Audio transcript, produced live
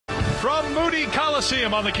From Moody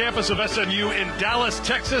Coliseum on the campus of SMU in Dallas,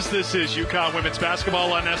 Texas, this is UConn Women's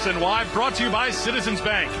Basketball on SNY, brought to you by Citizens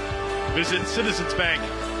Bank. Visit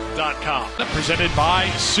citizensbank.com. Presented by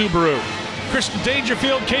Subaru. Kristen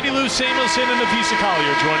Dangerfield, Katie Lou Samuelson, and Nafisa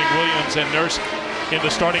Collier joining Williams and Nurse in the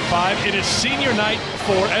starting five. It is senior night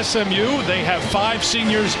for SMU. They have 5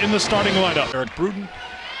 seniors in the starting lineup. Eric Bruden,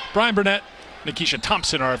 Brian Burnett, Nikisha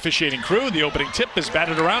Thompson, our officiating crew. The opening tip is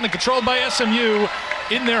batted around and controlled by SMU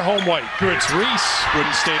in their home white. It's Reese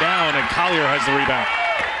wouldn't stay down, and Collier has the rebound.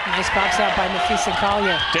 Nice box out by Nafisa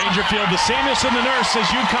Collier. Dangerfield to Samuelson, the Nurse, as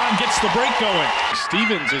UConn gets the break going.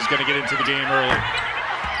 Stevens is going to get into the game early.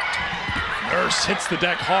 Nurse hits the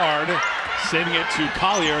deck hard, sending it to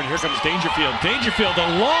Collier, and here comes Dangerfield. Dangerfield, a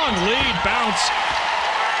long lead bounce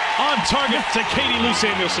on target to Katie Lou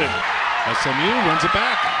Samuelson. SMU runs it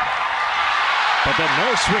back, but then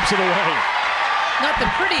Nurse rips it away. Not the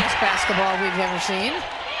prettiest basketball we've ever seen.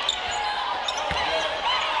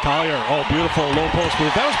 Collier, oh, beautiful low post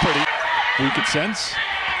move. That was pretty. We could sense.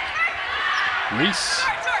 Reese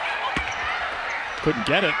couldn't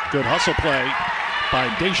get it. Good hustle play by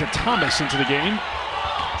Deja Thomas into the game.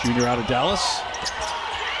 Junior out of Dallas.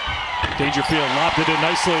 Dangerfield lobbed it in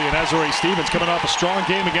nicely, and Azurá Stevens coming off a strong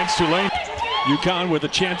game against Tulane. UConn with a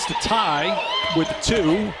chance to tie with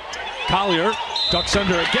 2. Collier ducks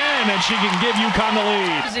under again, and she can give UConn the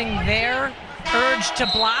lead. Using their urge to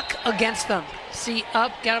block against them. See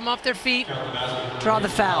up, get them off their feet, draw the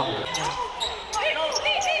foul.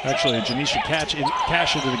 Actually, Janisha Cash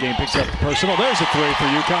into the game, picks up the personal. There's a 3 for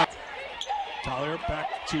UConn. Collier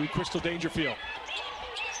back to Crystal Dangerfield.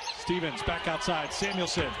 Stevens back outside.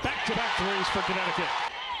 Samuelson, back-to-back threes for Connecticut.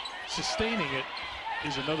 Sustaining it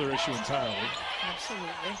is another issue entirely.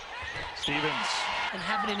 Absolutely. Stevens. And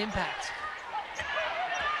having an impact.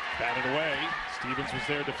 Batted away. Stevens was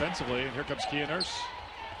there defensively, and here comes Kia Nurse.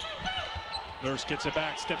 Nurse gets it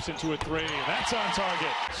back, steps into a 3. That's on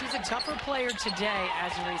target. She's a tougher player today,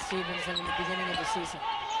 Azurá Stevens, than in the beginning of the season.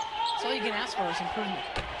 That's all you can ask for is improvement.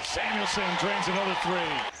 Samuelson drains another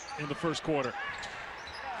 3 in the first quarter.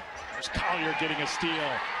 There's Collier getting a steal,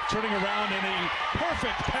 turning around in a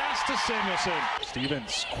perfect pass to Samuelson.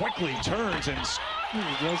 Stevens quickly turns and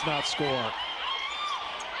does not score.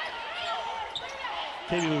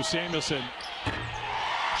 Katie Lou Samuelson,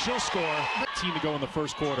 she'll score. Team to go in the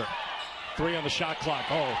first quarter. 3 on the shot clock.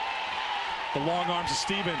 Oh, the long arms of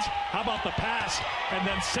Stevens. How about the pass? And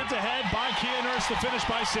then sent ahead by Kia Nurse, the finish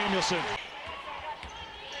by Samuelson.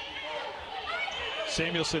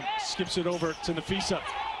 Samuelson skips it over to Nafisa.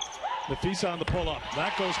 Nafisa on the pull-up.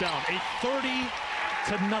 That goes down. A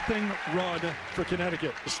 30-0 run for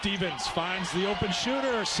Connecticut. Stevens finds the open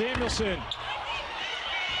shooter. Samuelson.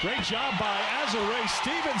 Great job by Azurá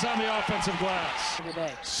Stevens on the offensive glass.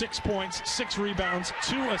 6 points, 6 rebounds,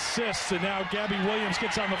 2 assists, and now Gabby Williams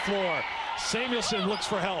gets on the floor. Samuelson looks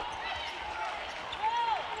for help.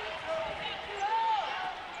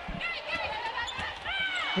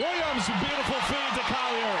 Williams, beautiful feed to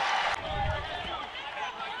Collier.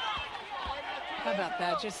 How about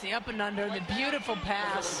that? Just the up and under, the beautiful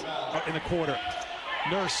pass. In the quarter,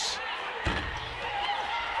 Nurse.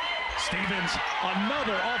 Stevens,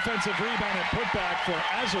 another offensive rebound and putback for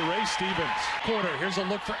Azurá Stevens. Quarter, here's a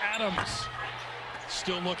look for Adams.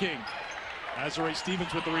 Still looking. Azurá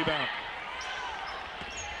Stevens with the rebound.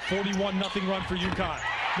 41-0 run for UConn.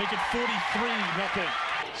 Make it 43-0.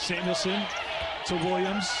 Samuelson to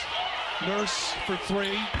Williams. Nurse for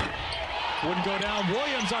 3. Wouldn't go down.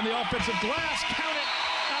 Williams on the offensive glass. Count it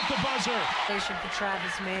at the buzzer. For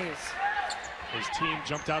Travis Mays. His team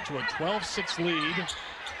jumped out to a 12-6 lead.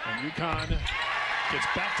 And UConn gets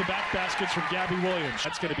back-to-back baskets from Gabby Williams.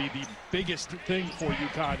 That's going to be the biggest thing for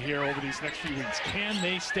UConn here over these next few weeks. Can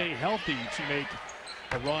they stay healthy to make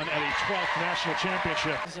a run at a 12th national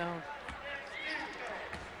championship? Zone.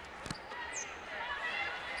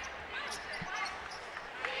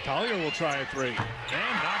 Collier will try a 3 and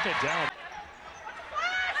knock it down.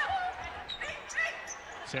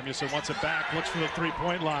 Samuelson wants it back, looks for the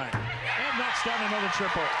 3-point line, and knocks down another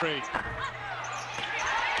triple. Great.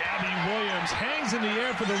 Gabby Williams hangs in the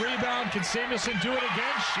air for the rebound. Can Samuelson do it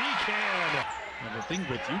again? She can. And the thing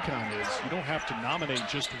with UConn is you don't have to nominate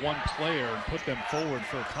just one player and put them forward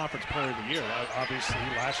for a Conference Player of the Year. Obviously,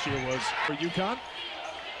 last year was for UConn.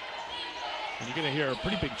 And you're going to hear a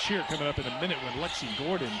pretty big cheer coming up in a minute when Lexi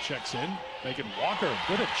Gordon checks in. Megan Walker,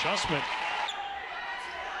 good adjustment.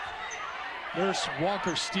 Nurse,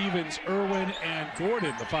 Walker, Stevens, Irwin, and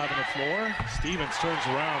Gordon, the 5 on the floor. Stevens turns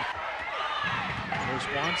around. Nurse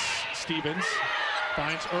wants Stevens,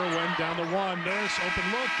 finds Irwin down the 1. Nurse,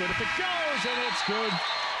 open look, good if it goes, and it's good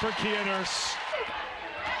for Kia Nurse.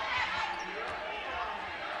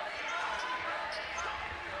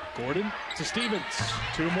 Gordon to Stevens.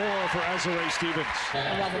 2 more for Azare Stevens. Or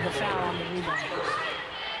rather, the foul on the rebound.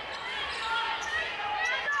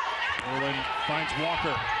 Orland finds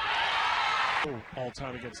Walker. All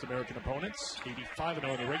time against American opponents.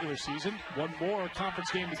 85-0 in the regular season. 1 more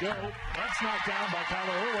conference game to go. That's knocked down by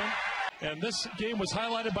Kyler Irwin. And this game was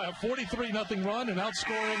highlighted by a 43-0 run and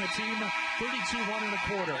outscoring a team 32-1 in a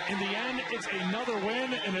quarter. In the end, it's another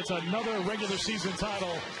win, and it's another regular season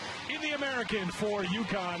title in the American for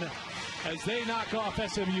UConn as they knock off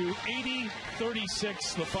SMU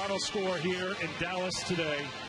 80-36, the final score here in Dallas today.